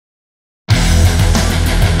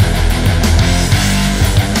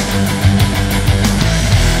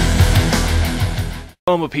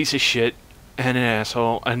I'm a piece of shit and an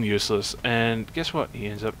asshole and useless, and guess what? He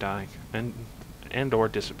ends up dying and or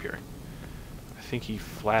disappearing. I think he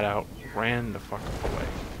flat out ran the fuck away.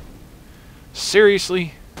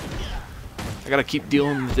 Seriously? I gotta keep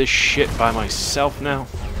dealing with this shit by myself now?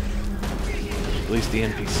 At least the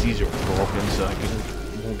NPCs are broken so I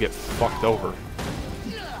won't get fucked over.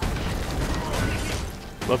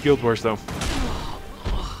 Love Guild Wars though.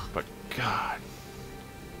 But God.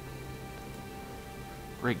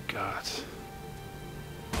 Great gods.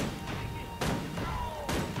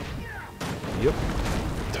 Yep.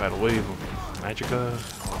 Tidal wave of magics.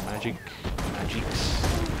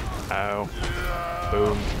 Ow.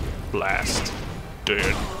 Boom. Blast.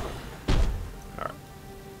 Dead. Alright.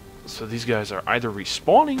 So these guys are either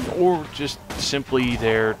respawning or just simply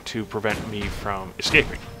there to prevent me from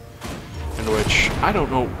escaping. In which I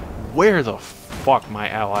don't know where the fuck my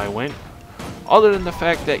ally went, other than the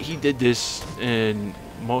fact that he did this in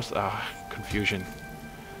most confusion.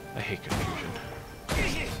 I hate confusion.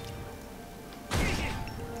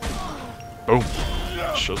 Boom.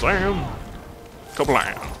 Shazam.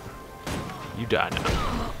 Kablam. You die now.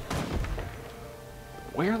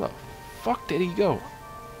 Where the fuck did he go?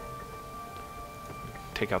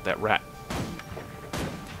 Take out that rat.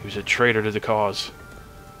 He was a traitor to the cause.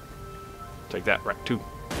 Take that, rat too.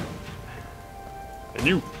 And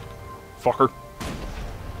you, fucker.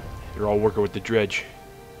 You're all working with the dredge.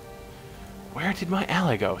 Where did my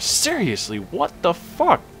ally go? Seriously, what the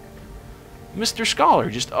fuck? Mr. Scholar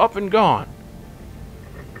just up and gone.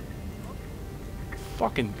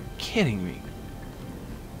 Fucking kidding me.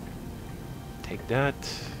 Take that.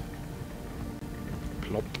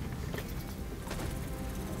 Plop.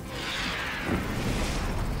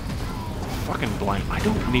 Fucking blind. I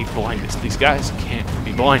don't need blindness. These guys can't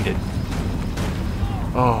be blinded.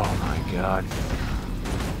 Oh my god.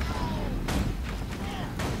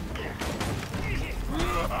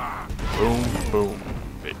 Boom, boom.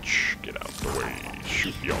 Bitch, get out the way.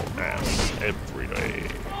 Shoot your ass every day.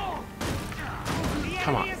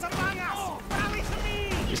 Come on.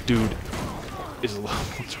 This dude is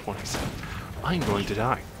level 27. I'm going to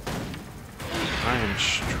die. I am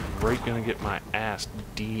straight gonna get my ass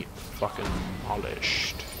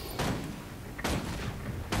de-fucking-molished.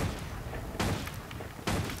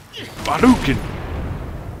 Hadouken!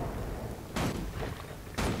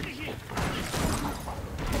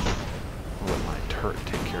 I'll let my turret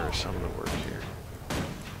take care of some of the work here.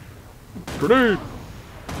 Grenade!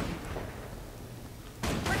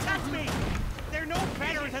 Protect me! They're no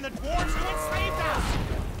better than the dwarves who enslaved us!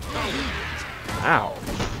 Ow.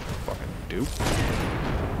 Fucking dupe.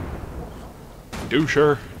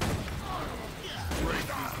 Doucher.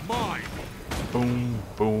 Boom,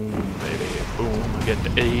 boom, baby, boom. I get the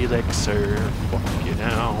elixir. Fuck you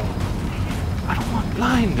now. I don't want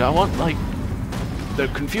blind. I want, like, the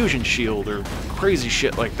confusion shield or crazy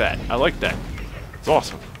shit like that. I like that. It's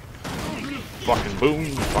awesome. Fucking boom,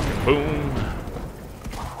 fucking boom.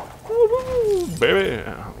 Woo, baby.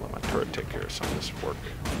 I'll let my turret take care of some of this work.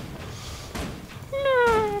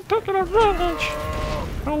 No, taking advantage.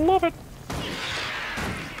 I love it.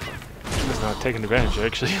 It's not taking advantage.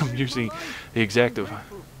 Actually, I'm using the exactive.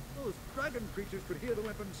 Those dragon creatures could hear the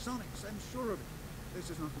weapon sonics, I'm sure of it. This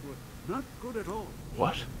is not good. Not good at all.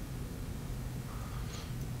 What?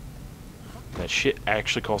 That shit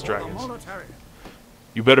actually calls dragons.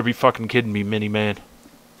 You better be fucking kidding me, Mini-Man.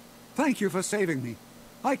 Thank you for saving me.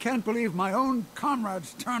 I can't believe my own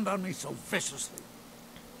comrades turned on me so viciously.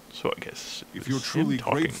 So I guess if you're truly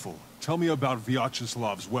grateful, tell me about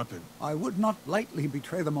Vyacheslav's weapon. I would not lightly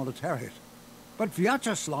betray the Molotariat, but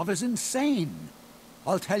Vyacheslav is insane.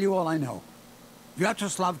 I'll tell you all I know.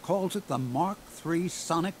 Vyacheslav calls it the Mark III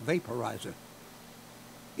Sonic Vaporizer.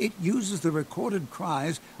 It uses the recorded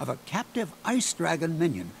cries of a captive ice dragon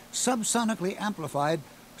minion, subsonically amplified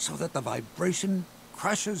so that the vibration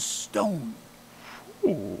crushes stone.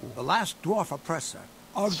 Ooh. The last dwarf oppressor,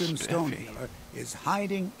 Ogden Stonehealer, is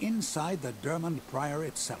hiding inside the Dermond Priory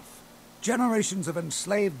itself. Generations of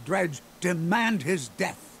enslaved dredge demand his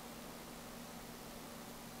death.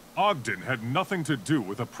 Ogden had nothing to do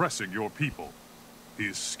with oppressing your people.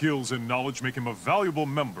 His skills and knowledge make him a valuable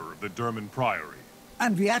member of the Dermond Priory.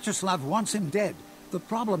 And Vyacheslav wants him dead. The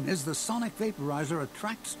problem is the sonic vaporizer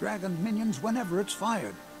attracts dragon minions whenever it's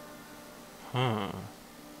fired. Huh.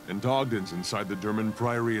 And Ogden's inside the Dermond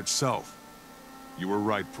Priory itself. You were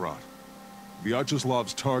right, Prat.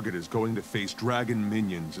 Vyacheslav's target is going to face dragon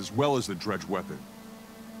minions as well as the dredge weapon.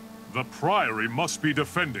 The Priory must be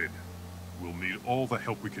defended. We'll need all the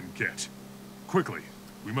help we can get. Quickly,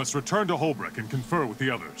 we must return to Holbrook and confer with the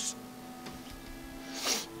others.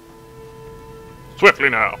 Swiftly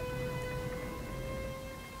now.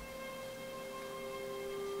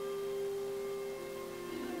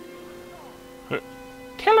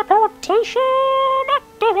 Teleportation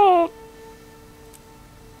activate.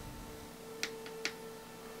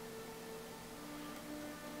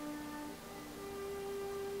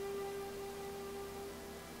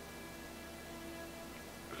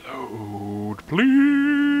 Load,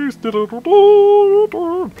 please.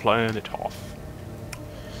 Plan it off.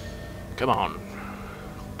 Come on.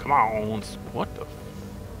 Come on. What the?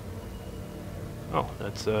 Oh,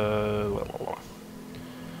 that's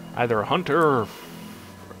either a hunter or...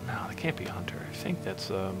 No, that can't be a hunter. I think that's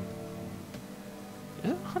is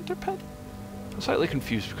it a hunter pet? I'm slightly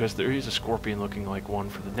confused because there is a scorpion looking like one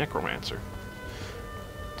for the necromancer.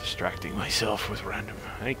 Distracting myself with random...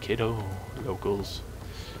 Hey kiddo, locals.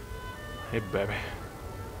 Hey baby.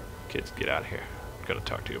 Kids, get out of here. Gotta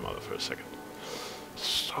talk to your mother for a second.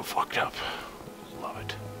 So fucked up. Love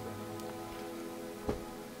it.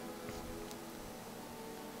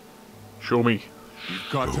 Show me. We've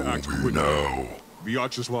got to act quickly. No.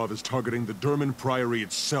 Vyacheslav is targeting the Durman Priory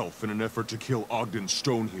itself in an effort to kill Ogden's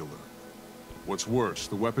Stonehealer. What's worse,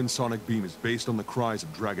 the weapon's sonic beam is based on the cries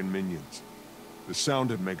of dragon minions. The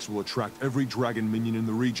sound it makes will attract every dragon minion in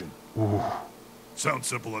the region. Ooh. Sounds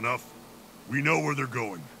simple enough. We know where they're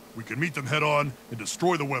going. We can meet them head-on and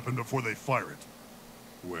destroy the weapon before they fire it.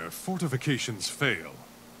 Where fortifications fail,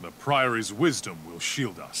 the Priory's wisdom will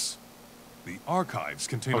shield us. The archives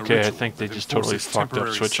contain a Okay, ritual I think they that just totally enforces fucked up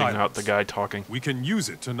temporary switching out silence. the guy talking. We can use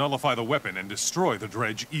it to nullify the weapon and destroy the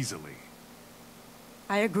dredge easily.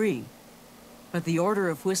 I agree. But the Order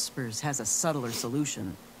of Whispers has a subtler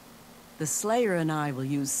solution. The Slayer and I will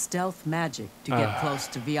use stealth magic to get close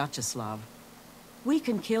to Vyacheslav. We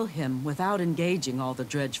can kill him without engaging all the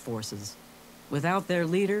dredge forces. Without their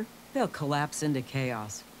leader, they'll collapse into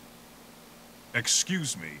chaos.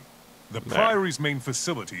 Excuse me. The Priory's main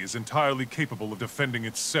facility is entirely capable of defending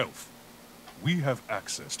itself. We have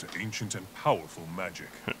access to ancient and powerful magic.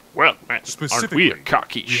 Well, man, aren't Specifically, we a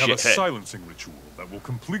cocky we have a shithead? silencing ritual that will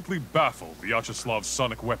completely baffle Vyacheslav's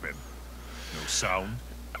sonic weapon. No sound,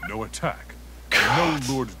 no attack, and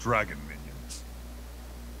no Lord Dragon minions.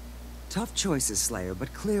 Tough choices, Slayer,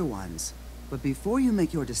 but clear ones. But before you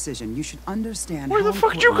make your decision, you should understand Where how the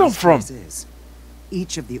fuck did you important come this from? place is.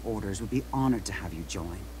 Each of the orders would be honored to have you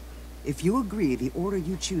join. If you agree, the order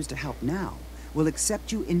you choose to help now will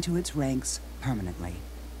accept you into its ranks permanently.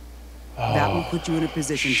 That will put you in a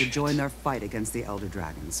position to join their fight against the Elder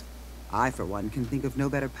Dragons. I, for one, can think of no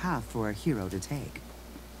better path for a hero to take.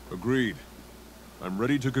 Agreed. I'm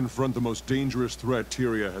ready to confront the most dangerous threat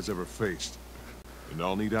Tyria has ever faced. And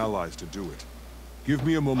I'll need allies to do it. Give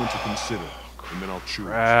me a moment to consider, and then I'll choose.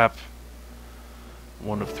 Crap.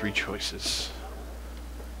 One of three choices.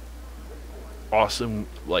 Awesome,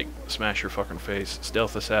 like, smash your fucking face,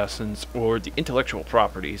 stealth assassins, or the intellectual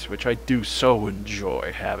properties, which I do so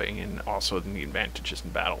enjoy having, and also the advantages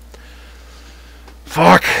in battle.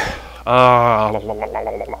 Fuck!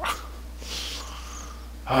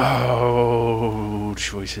 Oh,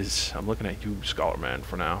 choices. I'm looking at you, Scholar Man,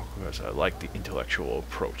 for now, because I like the intellectual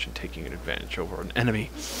approach and taking an advantage over an enemy.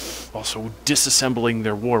 Also, disassembling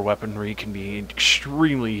their war weaponry can be an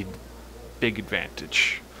extremely big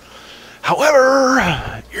advantage.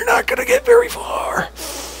 However, you're not gonna get very far.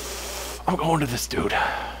 I'm going to this dude.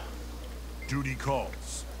 Duty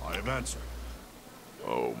calls. I have answered.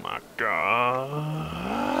 Oh my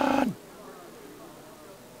god.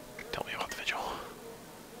 Tell me about the vigil.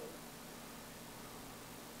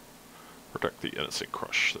 Protect the innocent,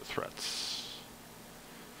 crush the threats.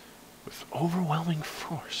 With overwhelming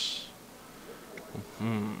force.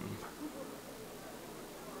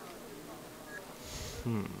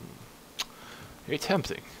 You're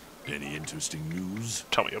tempting. Any interesting news?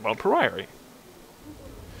 Tell me about Priory.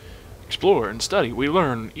 Explore and study, we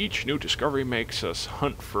learn. Each new discovery makes us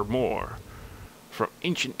hunt for more. From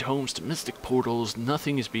ancient tomes to mystic portals,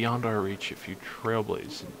 nothing is beyond our reach if you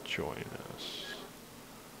trailblaze and join us.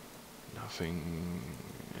 Nothing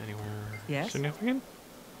anywhere significant?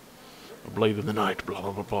 A blade of the night, blah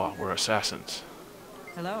blah blah blah. We're assassins.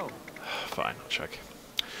 Hello. Fine, I'll check.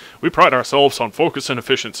 We pride ourselves on focus and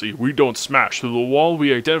efficiency. We don't smash through the wall.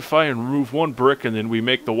 We identify and remove one brick, and then we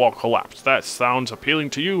make the wall collapse. That sounds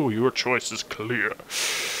appealing to you? Your choice is clear.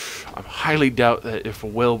 I highly doubt that if a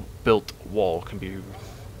well-built wall can be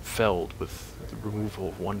felled with the removal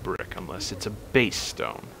of one brick, unless it's a base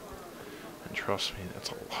stone. And trust me,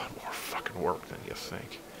 that's a lot more fucking work than you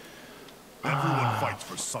think. Everyone fights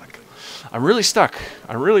for something. I'm really stuck.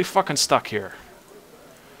 I'm really fucking stuck here.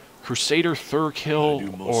 Crusader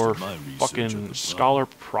Thurkill or fucking Scholar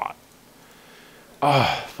Prot.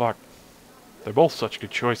 Ah, fuck. They're both such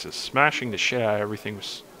good choices. Smashing the shit out of everything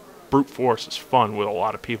was brute force is fun with a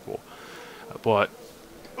lot of people. But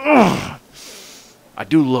I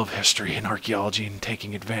do love history and archaeology and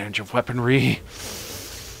taking advantage of weaponry.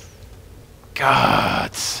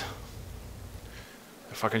 Gods.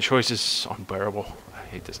 The fucking choice is unbearable. I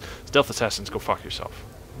hate this. Stealth assassins, go fuck yourself.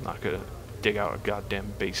 I'm not gonna dig out a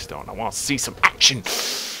goddamn base stone. I want to see some action.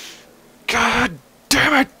 God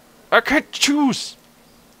damn it! I can't choose.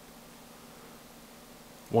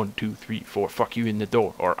 1, 2, 3, 4. Fuck you in the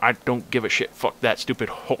door, or I don't give a shit. Fuck that stupid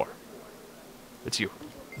whore. It's you.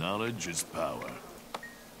 Knowledge is power.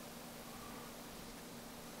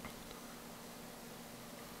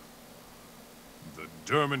 The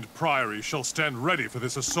Dermond Priory shall stand ready for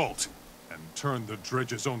this assault, and turn the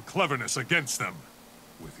Dredge's own cleverness against them.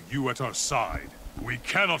 With you at our side, we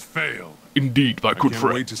cannot fail. Indeed, my good I can't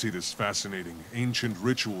friend. wait to see this fascinating, ancient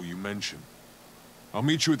ritual you mentioned. I'll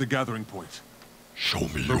meet you at the gathering point. Show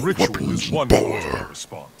me The ritual is one part of our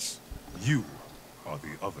response. You are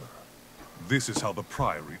the other. This is how the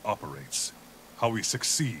Priory operates. How we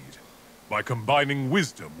succeed. By combining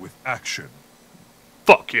wisdom with action.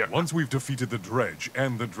 Fuck yeah. Once we've defeated the Dredge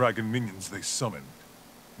and the dragon minions they summoned,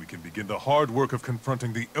 we can begin the hard work of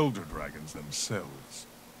confronting the Elder Dragons themselves.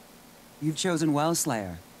 You've chosen well,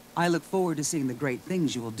 Slayer. I look forward to seeing the great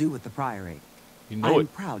things you will do with the Priory. You know I'm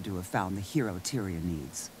it. proud to have found the hero Tyria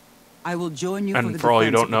needs. I will join you And the for all you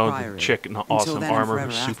defense don't of know, the Priory. chick in the Until awesome then and armor forever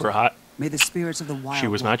who's after, super hot. May the spirits of the wild She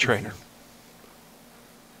was my walk with trainer. you.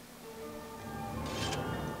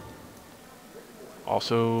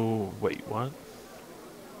 Also, wait, what?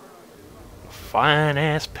 Fine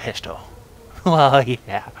ass pistol. Well,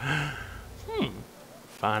 yeah.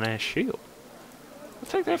 Fine ass shield. I'll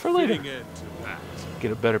take that for later.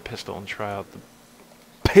 Get a better pistol and try out the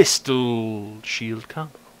pistol shield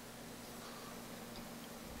combo.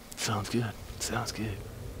 Sounds good. Sounds good.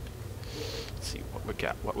 Let's see what we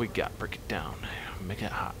got. What we got. Break it down. Make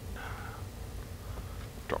it hot.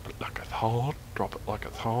 Drop it like a thought. Drop it like a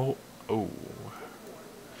thought. Oh.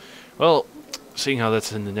 Well, seeing how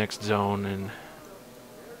that's in the next zone and...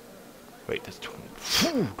 Wait, that's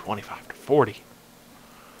 25 to 40.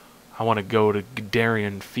 I want to go to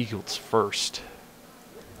Guderian Fields first.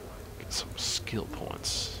 Get some skill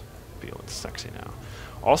points. Feeling sexy now.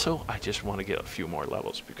 Also, I just want to get a few more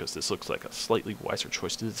levels because this looks like a slightly wiser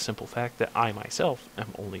choice due to the simple fact that I myself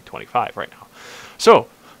am only 25 right now. So,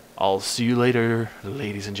 I'll see you later,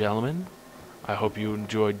 ladies and gentlemen. I hope you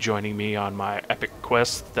enjoyed joining me on my epic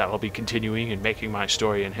quest that I'll be continuing and making my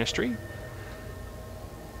story in history.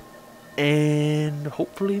 And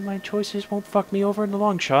hopefully my choices won't fuck me over in the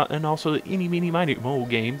long shot, and also the eeny meeny miny mo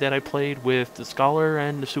game that I played with the Scholar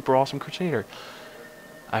and the super awesome Crusader.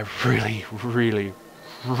 I really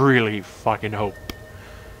fucking hope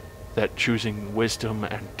that choosing wisdom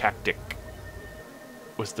and tactic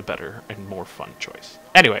was the better and more fun choice.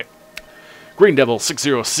 Anyway, Green Devil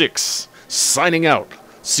 606 signing out.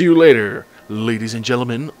 See you later, ladies and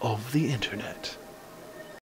gentlemen of the internet.